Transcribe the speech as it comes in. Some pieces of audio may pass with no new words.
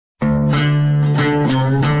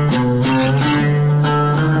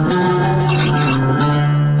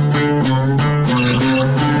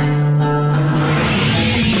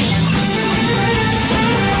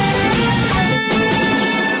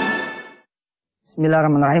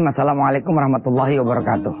Bismillahirrahmanirrahim. Assalamualaikum warahmatullahi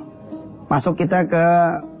wabarakatuh. Masuk kita ke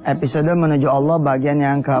episode Menuju Allah bagian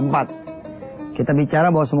yang keempat. Kita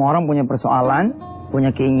bicara bahwa semua orang punya persoalan,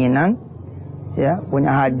 punya keinginan, ya,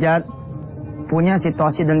 punya hajat, punya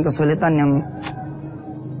situasi dan kesulitan yang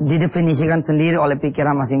didefinisikan sendiri oleh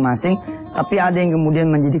pikiran masing-masing. Tapi ada yang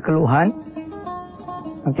kemudian menjadi keluhan,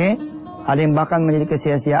 oke? Ada yang bahkan menjadi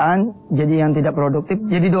kesia-siaan, jadi yang tidak produktif,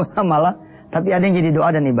 jadi dosa malah. Tapi ada yang jadi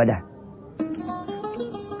doa dan ibadah.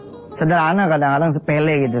 Sederhana, kadang-kadang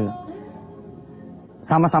sepele gitu loh.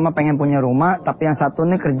 Sama-sama pengen punya rumah, tapi yang satu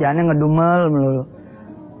nih kerjaannya ngedumel melulu.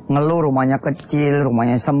 Ngeluh rumahnya kecil,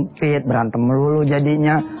 rumahnya sempit, berantem melulu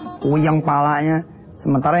jadinya, uyang palanya.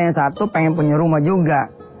 Sementara yang satu pengen punya rumah juga,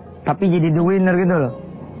 tapi jadi the winner gitu loh.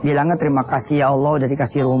 Bilangnya terima kasih ya Allah udah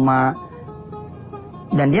dikasih rumah.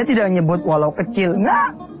 Dan dia tidak nyebut walau kecil,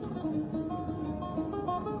 enggak.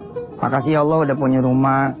 Makasih ya Allah udah punya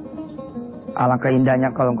rumah. Alangkah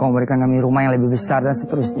indahnya kalau engkau memberikan kami rumah yang lebih besar dan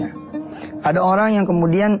seterusnya. Ada orang yang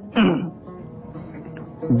kemudian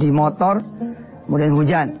di motor, kemudian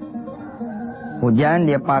hujan. Hujan,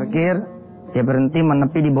 dia parkir, dia berhenti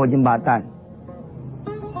menepi di bawah jembatan.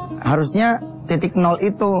 Harusnya titik nol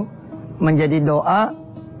itu menjadi doa,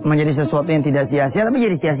 menjadi sesuatu yang tidak sia-sia, tapi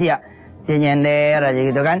jadi sia-sia. Dia nyender aja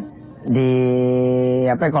gitu kan di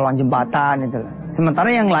kolong jembatan itu.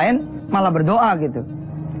 Sementara yang lain malah berdoa gitu.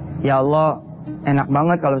 Ya Allah, enak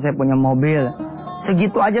banget kalau saya punya mobil.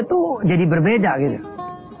 Segitu aja tuh jadi berbeda gitu.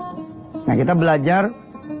 Nah, kita belajar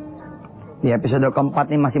di episode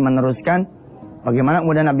keempat ini masih meneruskan bagaimana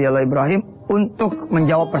kemudian Nabi Allah Ibrahim untuk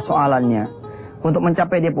menjawab persoalannya, untuk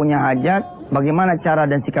mencapai dia punya hajat, bagaimana cara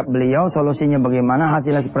dan sikap beliau, solusinya bagaimana,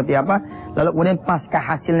 hasilnya seperti apa, lalu kemudian pasca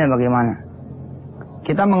hasilnya bagaimana.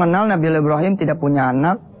 Kita mengenal Nabi Allah Ibrahim tidak punya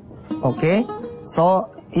anak, oke,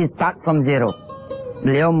 so he start from zero.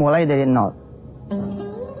 Beliau mulai dari nol.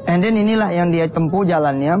 And then inilah yang dia tempuh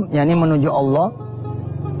jalannya, yakni menuju Allah.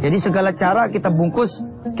 Jadi segala cara kita bungkus,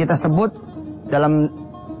 kita sebut dalam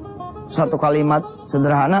satu kalimat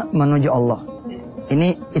sederhana, menuju Allah.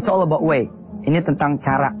 Ini it's all about way. Ini tentang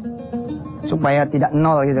cara supaya tidak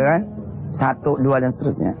nol gitu kan, 1, 2 dan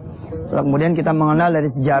seterusnya. Lalu kemudian kita mengenal dari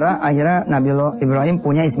sejarah, akhirnya Nabi Ibrahim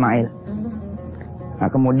punya Ismail. Nah,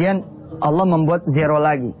 kemudian Allah membuat zero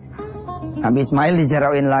lagi. Nabi Ismail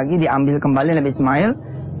dizeroin lagi, diambil kembali Nabi Ismail.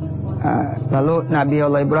 Lalu Nabi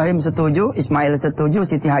Allah Ibrahim setuju, Ismail setuju,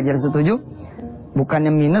 Siti Hajar setuju. Bukannya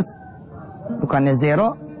minus, bukannya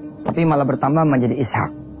zero, tapi malah bertambah menjadi Ishak.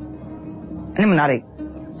 Ini menarik.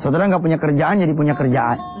 Saudara nggak punya kerjaan, jadi punya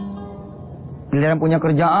kerjaan. Giliran punya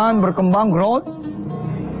kerjaan, berkembang, growth.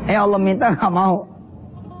 Allah minta nggak mau.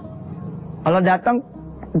 Allah datang,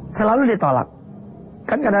 selalu ditolak.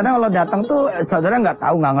 Kan kadang-kadang kalau datang tuh saudara nggak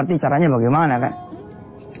tahu, nggak ngerti caranya bagaimana kan.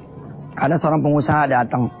 Ada seorang pengusaha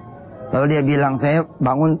datang, lalu dia bilang saya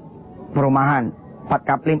bangun perumahan 4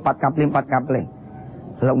 kapling.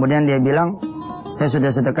 Lalu kemudian dia bilang saya sudah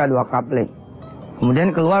sedekah 2 kapling.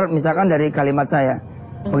 Kemudian keluar misalkan dari kalimat saya,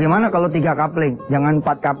 bagaimana kalau 3 kapling, jangan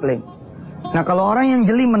 4 kapling. Nah, kalau orang yang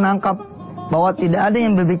jeli menangkap bahwa tidak ada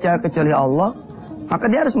yang berbicara kecuali Allah, maka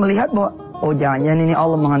dia harus melihat bahwa oh jangan-jangan ini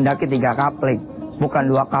Allah menghendaki 3 kapling, bukan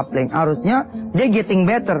 2 kapling. Harusnya dia getting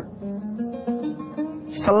better.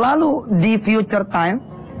 Selalu di future time,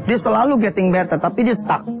 dia selalu getting better, tapi dia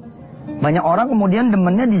stuck. Banyak orang kemudian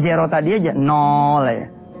demennya di zero tadi aja, nol ya.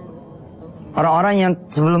 Orang-orang yang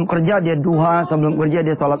sebelum kerja dia duha, sebelum kerja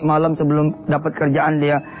dia sholat malam, sebelum dapat kerjaan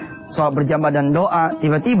dia sholat berjamaah dan doa.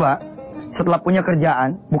 Tiba-tiba setelah punya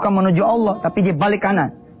kerjaan, bukan menuju Allah, tapi dia balik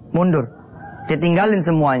kanan, mundur. Dia tinggalin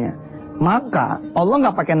semuanya. Maka Allah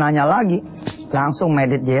nggak pakai nanya lagi, langsung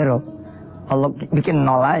made it zero. Allah bikin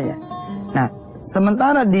nol aja. Nah,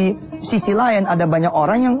 sementara di sisi lain ada banyak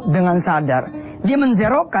orang yang dengan sadar dia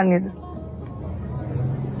menzerokan gitu.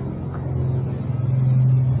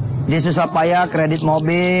 Dia susah payah kredit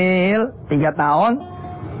mobil 3 tahun,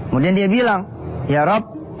 kemudian dia bilang, ya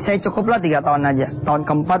Rob, saya cukuplah 3 tahun aja, tahun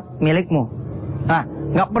keempat milikmu. Nah,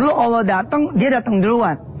 nggak perlu Allah datang, dia datang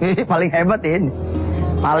duluan. Ini paling hebat ini,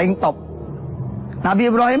 paling top. Nabi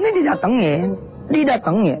Ibrahim ini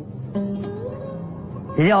didatengin.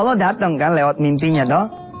 Jadi Allah datang kan lewat mimpinya toh.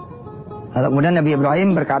 Lalu kemudian Nabi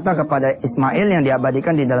Ibrahim berkata kepada Ismail yang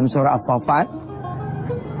diabadikan di dalam surah As-Saffat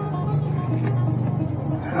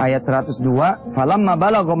ayat 102, falamma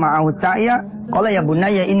balagha ma'ahu sa'ya qala ya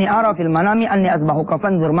bunayya inni ara fil manami anni azbahuka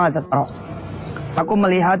fanzur ma tara. Aku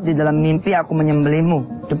melihat di dalam mimpi aku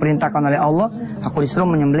menyembelihmu, diperintahkan oleh Allah, aku disuruh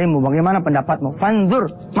menyembelihmu, bagaimana pendapatmu? Fanzur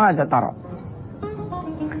ma tara.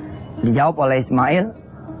 Dijawab oleh Ismail,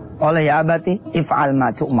 oleh ya abati if'al ma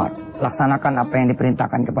tu'mar, laksanakan apa yang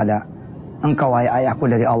diperintahkan kepada engkau wahai ayahku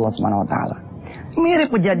dari Allah Subhanahu wa taala.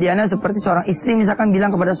 Mirip kejadiannya seperti seorang istri misalkan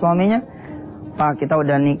bilang kepada suaminya, "Pak, kita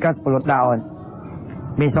udah nikah 10 tahun.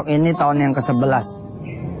 Besok ini tahun yang ke-11.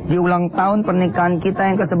 Di ulang tahun pernikahan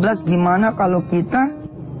kita yang ke-11, gimana kalau kita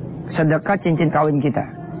sedekah cincin kawin kita?"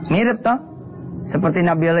 Mirip toh? Seperti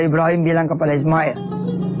Nabi Allah Ibrahim bilang kepada Ismail.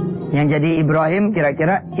 Yang jadi Ibrahim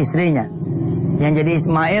kira-kira istrinya. Yang jadi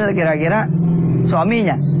Ismail kira-kira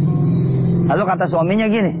suaminya. Lalu kata suaminya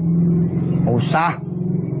gini, "Usah.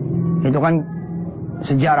 Itu kan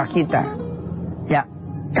sejarah kita." Ya,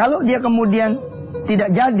 kalau dia kemudian tidak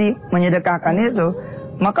jadi menyedekahkan itu,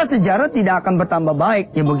 maka sejarah tidak akan bertambah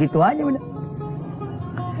baik. Ya begitu aja udah.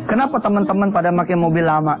 Kenapa teman-teman pada pakai mobil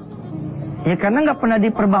lama? Ya karena nggak pernah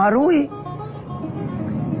diperbaharui.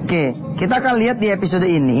 Oke, kita akan lihat di episode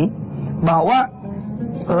ini bahwa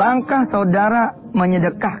langkah saudara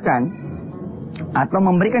menyedekahkan atau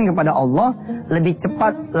memberikan kepada Allah lebih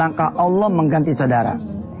cepat langkah Allah mengganti saudara.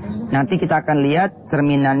 Nanti kita akan lihat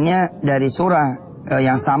cerminannya dari surah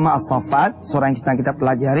yang sama As-Saffat, surah yang kita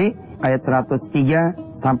pelajari ayat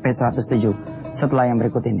 103 sampai 107 setelah yang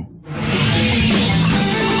berikut ini.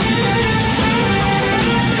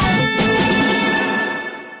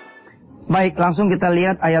 Baik, langsung kita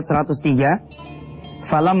lihat ayat 103.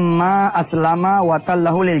 Falamma aslama wa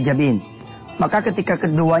tallahu lil jabin. Maka ketika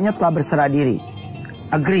keduanya telah berserah diri,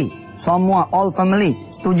 agree, semua all family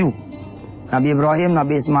setuju. Nabi Ibrahim,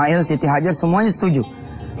 Nabi Ismail, Siti Hajar semuanya setuju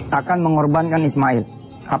akan mengorbankan Ismail.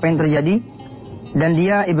 Apa yang terjadi? Dan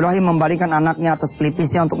dia Ibrahim membalikan anaknya atas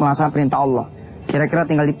pelipisnya untuk melaksanakan perintah Allah. Kira-kira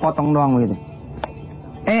tinggal dipotong doang begitu.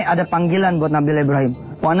 Ada panggilan buat Nabi Ibrahim.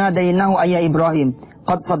 Wa nadainahu ayya Ibrahim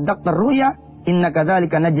qad saddaqta ruya inna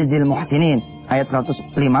kadzalika najzil muhsinin. Ayat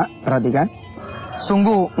 105, perhatikan.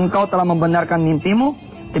 Sungguh engkau telah membenarkan mimpimu,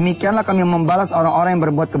 demikianlah kami membalas orang-orang yang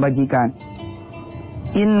berbuat kebajikan.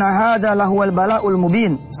 Inna hadza lahuwal bala'ul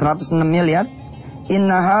mubin. 106 lihat.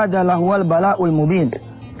 Inna hadza lahuwal bala'ul mubin.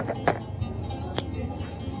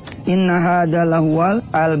 Inna hadza lahuwal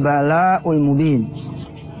bala'ul mubin.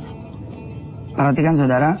 Perhatikan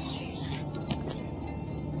saudara.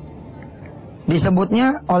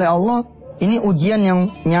 Disebutnya oleh Allah, ini ujian yang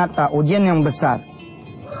nyata, ujian yang besar.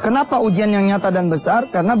 Kenapa ujian yang nyata dan besar?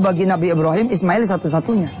 Karena bagi Nabi Ibrahim, Ismail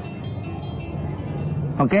satu-satunya.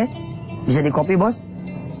 Oke? Bisa di copy bos?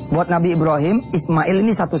 Buat Nabi Ibrahim, Ismail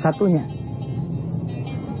ini satu-satunya.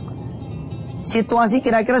 Situasi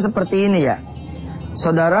kira-kira seperti ini ya.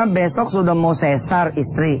 Saudara besok sudah mau sesar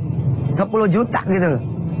istri. 10 juta gitu loh.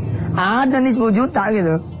 Ada nih 10 juta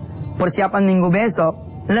gitu. Persiapan minggu besok.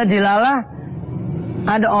 Lah dilalah.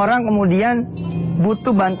 Ada orang kemudian butuh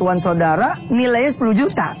bantuan saudara, nilainya 10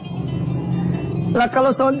 juta. Lah kalau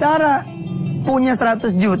saudara punya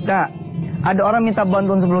 100 juta, ada orang minta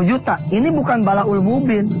bantuan 10 juta, ini bukan balaul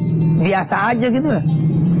mubin, biasa aja gitu lah.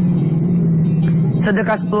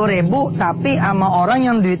 Sedekah 10.000, tapi sama orang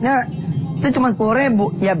yang duitnya itu cuma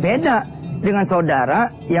 10.000, ya beda dengan saudara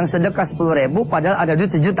yang sedekah 10.000 padahal ada duit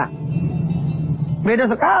 1 juta. Beda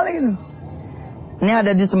sekali gitu. Ini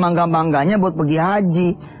ada di semangga-mangganya buat pergi haji.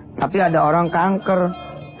 Tapi ada orang kanker,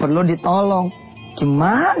 perlu ditolong.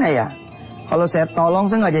 Gimana ya? Kalau saya tolong,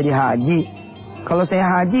 saya nggak jadi haji. Kalau saya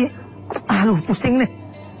haji, pusing nih.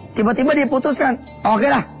 Tiba-tiba dia putuskan, oke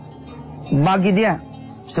lah, bagi dia.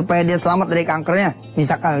 Supaya dia selamat dari kankernya.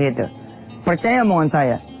 Misalkan gitu. Percaya omongan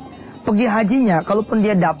saya. Pergi hajinya, kalaupun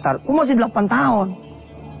dia daftar, masih 8 tahun.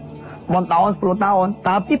 8 tahun, 10 tahun.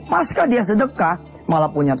 Tapi pasca dia sedekah,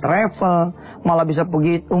 malah punya travel, malah bisa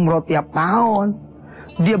pergi umroh tiap tahun.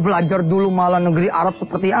 Dia belajar dulu malah negeri Arab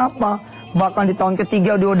seperti apa. Bahkan di tahun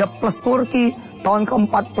ketiga dia udah plus Turki, tahun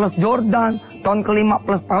keempat plus Jordan, tahun kelima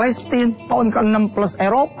plus Palestina, tahun keenam plus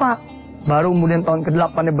Eropa. Baru kemudian tahun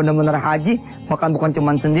ke-8 dia benar-benar haji, bahkan bukan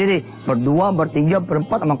cuma sendiri, berdua, bertiga,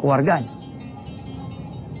 berempat sama keluarganya.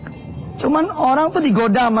 Cuman orang tuh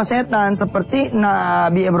digoda sama setan, seperti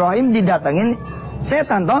Nabi Ibrahim didatengin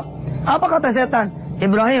setan toh. Apa kata setan?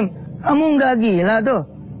 Ibrahim, kamu nggak gila tuh.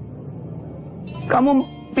 Kamu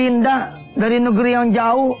pindah dari negeri yang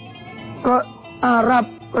jauh ke Arab,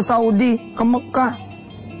 ke Saudi, ke Mekah.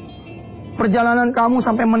 Perjalanan kamu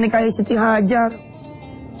sampai menikahi Siti Hajar.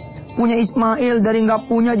 Punya Ismail, dari nggak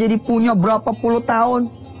punya jadi punya berapa puluh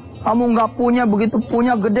tahun. Kamu nggak punya, begitu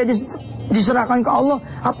punya gede diserahkan ke Allah.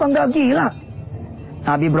 Apa nggak gila?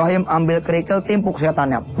 Nabi Ibrahim ambil kerikil, timpuk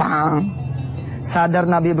setannya. Pang. Sadar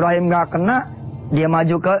Nabi Ibrahim nggak kena, dia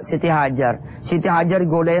maju ke Siti Hajar. Siti Hajar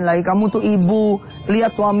godain lagi, kamu tuh ibu,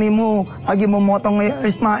 lihat suamimu lagi memotong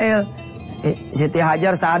Ismail. Siti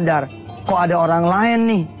Hajar sadar, kok ada orang lain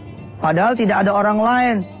nih. Padahal tidak ada orang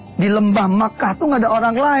lain. Di lembah Makkah tuh nggak ada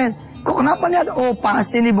orang lain. Kok kenapa nih? Oh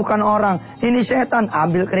pasti ini bukan orang, ini setan.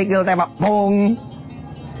 Ambil kerikil tembak, bong.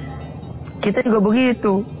 Kita juga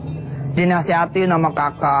begitu. Dinasihati nama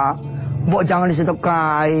kakak, Mbok jangan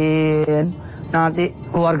disedekain, nanti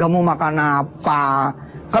keluargamu makan apa.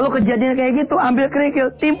 Kalau kejadian kayak gitu, ambil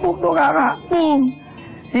kerikil, timpuk tuh kakak, bung.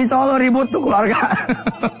 Insya Allah ribut tuh keluarga.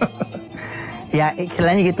 Ya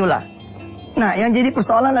istilahnya gitulah. Nah yang jadi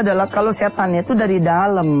persoalan adalah kalau setannya itu dari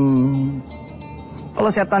dalam. Kalau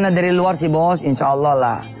setannya dari luar sih bos, insya Allah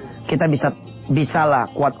lah kita bisa lah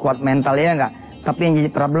kuat-kuat mental ya enggak. Tapi yang jadi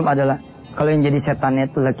problem adalah kalau yang jadi setannya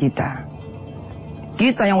itulah kita.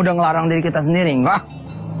 Kita yang udah ngelarang diri kita sendiri, enggak?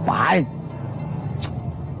 Pahit.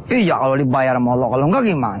 Iya kalau dibayar sama Allah, kalau enggak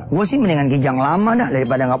gimana? Gue sih mendingan kijang lama dah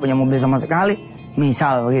daripada nggak punya mobil sama sekali.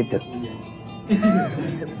 Misal begitu.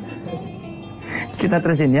 Kita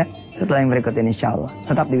terusin ya setelah yang berikut ini insya Allah.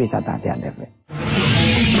 Tetap di Wisata Hati Antv.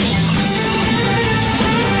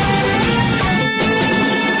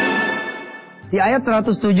 Di ayat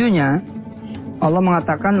 107-nya Allah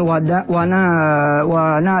mengatakan wa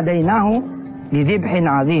nadainahu bidzibhin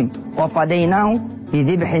azim wa fadainahu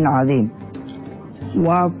bidzibhin azim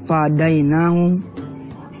wa fadainahu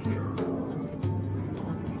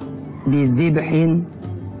bidzibhin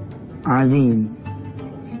azim.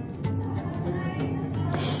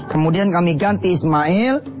 Kemudian kami ganti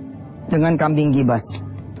Ismail dengan kambing gibas.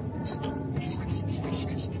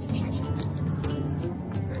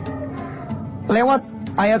 Lewat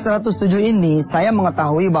ayat 107 ini saya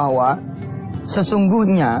mengetahui bahwa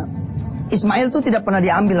sesungguhnya Ismail itu tidak pernah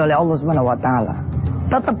diambil oleh Allah Subhanahu wa taala.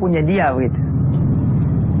 Tetap punya dia gitu.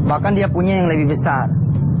 Bahkan dia punya yang lebih besar.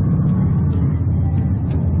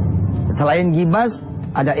 Selain gibas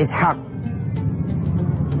ada Ishak.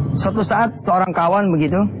 Suatu saat seorang kawan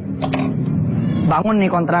begitu bangun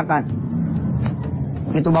nih kontrakan.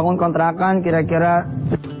 Begitu bangun kontrakan kira-kira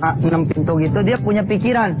 6 pintu gitu, dia punya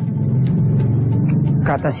pikiran.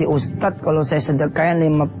 Kata si Ustadz, kalau saya sedekahin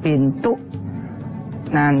 5 pintu,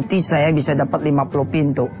 nanti saya bisa dapat 50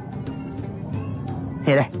 pintu.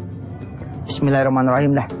 Ya deh,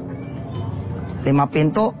 bismillahirrahmanirrahim dah. 5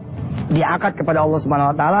 pintu, diangkat kepada Allah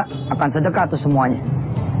Subhanahu Wa Taala, akan sedekah tuh semuanya.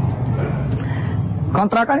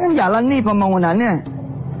 Kontrakan kan jalan nih pembangunannya.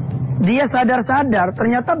 Dia sadar-sadar,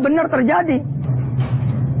 ternyata benar terjadi.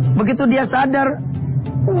 Begitu dia sadar,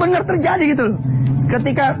 benar terjadi gitu loh.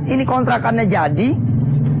 Ketika ini kontrakannya jadi,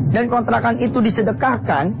 dan kontrakan itu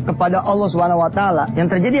disedekahkan kepada Allah Subhanahu wa taala, yang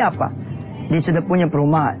terjadi apa? Dia sudah punya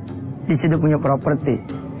perumahan, dia sudah punya properti.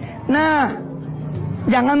 Nah,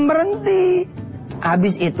 jangan berhenti.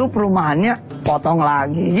 Habis itu perumahannya potong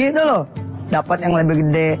lagi gitu loh. Dapat yang lebih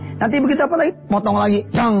gede. Nanti begitu apa lagi? Potong lagi.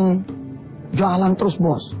 Jalan terus,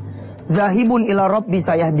 bos. Zahibun ila rabbi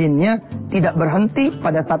sayahdinnya tidak berhenti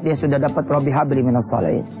pada saat dia sudah dapat Rabbi habli minas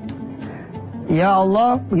shalihin. Ya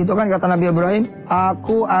Allah, begitu kan kata Nabi Ibrahim,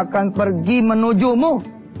 aku akan pergi menujumu.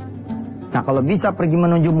 Nah kalau bisa pergi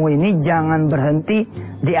menujumu ini, jangan berhenti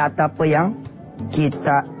di atap yang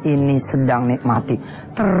kita ini sedang nikmati.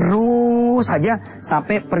 Terus saja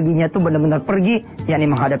sampai perginya itu benar-benar pergi,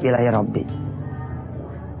 yakni menghadap ilahi Rabbi.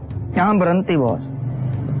 Jangan berhenti bos.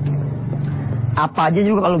 Apa aja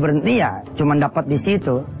juga kalau berhenti ya, cuma dapat di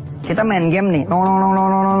situ. Kita main game nih,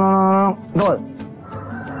 gol.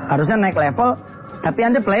 Harusnya naik level, tapi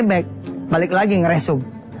Anda playback. Balik lagi ngeresum.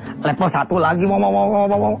 Level 1 lagi,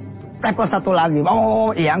 level 1 lagi,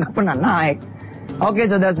 iya nggak pernah naik. Oke,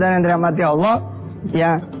 saudara-saudara yang dirahmati Allah,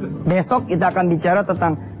 ya besok kita akan bicara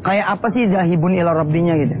tentang kayak apa sih zahibun ila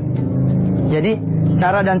rabbinya gitu. Jadi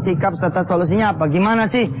cara dan sikap serta solusinya apa? Gimana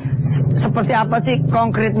sih? Seperti apa sih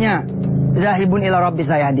konkretnya zahibun ila rabbi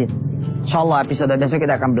sayahdin? Insyaallah episode besok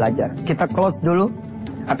kita akan belajar. Kita close dulu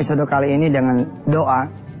episode kali ini dengan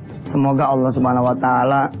doa. Semoga Allah Subhanahu wa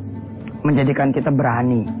taala menjadikan kita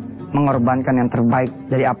berani mengorbankan yang terbaik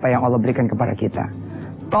dari apa yang Allah berikan kepada kita.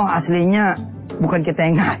 Toh aslinya bukan kita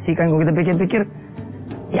yang ngasih kan, kalau kita pikir-pikir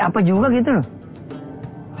ya apa juga gitu loh.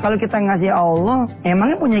 Kalau kita ngasih Allah,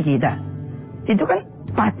 emangnya punya kita? Itu kan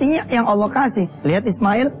pastinya yang Allah kasih. Lihat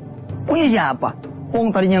Ismail, punya siapa?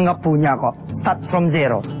 Tadinya nggak punya kok, start from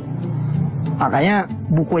zero. Makanya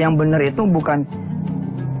buku yang benar itu bukan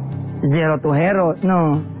zero to hero,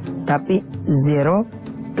 no, tapi zero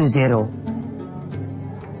to zero.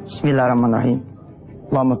 Bismillahirrahmanirrahim.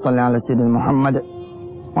 Allahumma salli ala sayyidina Muhammad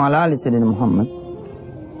wa ala ali sayyidina Muhammad.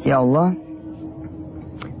 Ya Allah,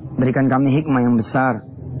 berikan kami hikmah yang besar,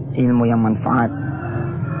 ilmu yang manfaat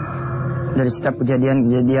dari setiap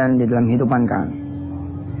kejadian-kejadian di dalam kehidupan kami.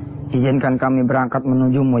 Izinkan kami berangkat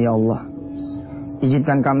menujumu ya Allah.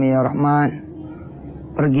 Izinkan kami ya Rahman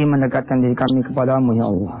pergi mendekatkan diri kami kepadamu ya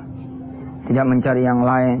Allah. Tidak mencari yang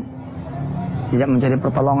lain, tidak mencari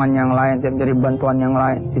pertolongan yang lain, tidak mencari bantuan yang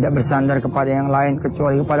lain, tidak bersandar kepada yang lain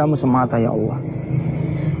kecuali kepadamu semata ya Allah.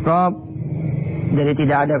 Rabb, dari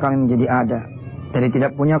tidak ada kami menjadi ada, dari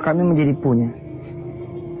tidak punya kami menjadi punya.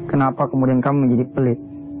 Kenapa kemudian kami menjadi pelit?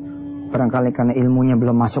 Barangkali karena ilmunya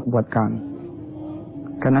belum masuk buat kami,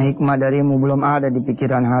 karena hikmah darimu belum ada di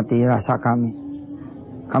pikiran hati rasa kami.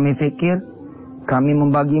 Kami pikir kami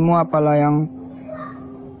membagimu apalah yang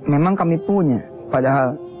memang kami punya,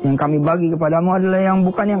 padahal yang kami bagi kepadamu adalah yang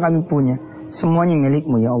bukan yang kami punya. Semuanya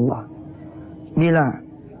milikmu ya Allah. Bila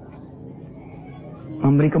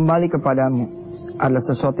memberi kembali kepadamu adalah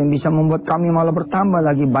sesuatu yang bisa membuat kami malah bertambah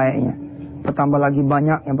lagi baiknya, bertambah lagi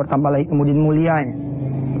banyak, yang bertambah lagi kemudian mulianya,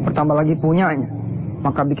 bertambah lagi punyanya,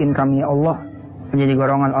 maka bikin kami ya Allah menjadi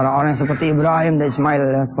golongan orang-orang yang seperti Ibrahim dan Ismail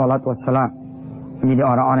alaihissalatu wassalam, menjadi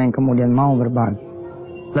orang-orang yang kemudian mau berbagi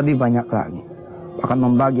lebih banyak lagi, akan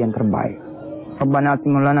membagi yang terbaik. Rabbana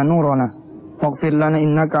atimna lana nurana waghfir lana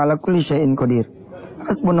innaka ala kulli syai'in qadir.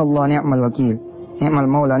 Hasbunallahu ni'mal wakil, ni'mal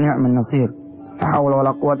maula ni'man nasir. La haula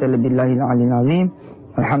wala quwwata illa billahil aliyil azim.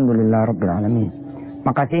 Alhamdulillahirabbil alamin.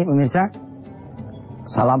 Makasih pemirsa.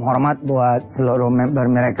 Salam hormat buat seluruh member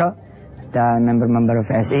Miracle dan member-member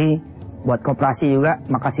VSI, buat koperasi juga.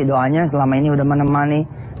 Makasih doanya selama ini udah menemani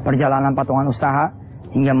perjalanan patungan usaha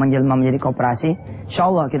hingga menjelma menjadi koperasi.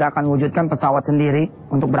 Insyaallah kita akan wujudkan pesawat sendiri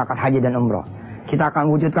untuk berangkat haji dan umroh. Kita akan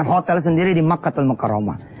wujudkan hotel sendiri di Makkahul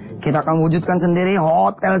Mukarramah. Kita akan wujudkan sendiri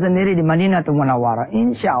hotel sendiri di Madinatul Munawwarah.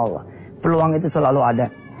 Insyaallah. Peluang itu selalu ada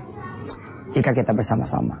jika kita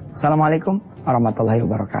bersama-sama. Assalamualaikum warahmatullahi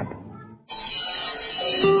wabarakatuh.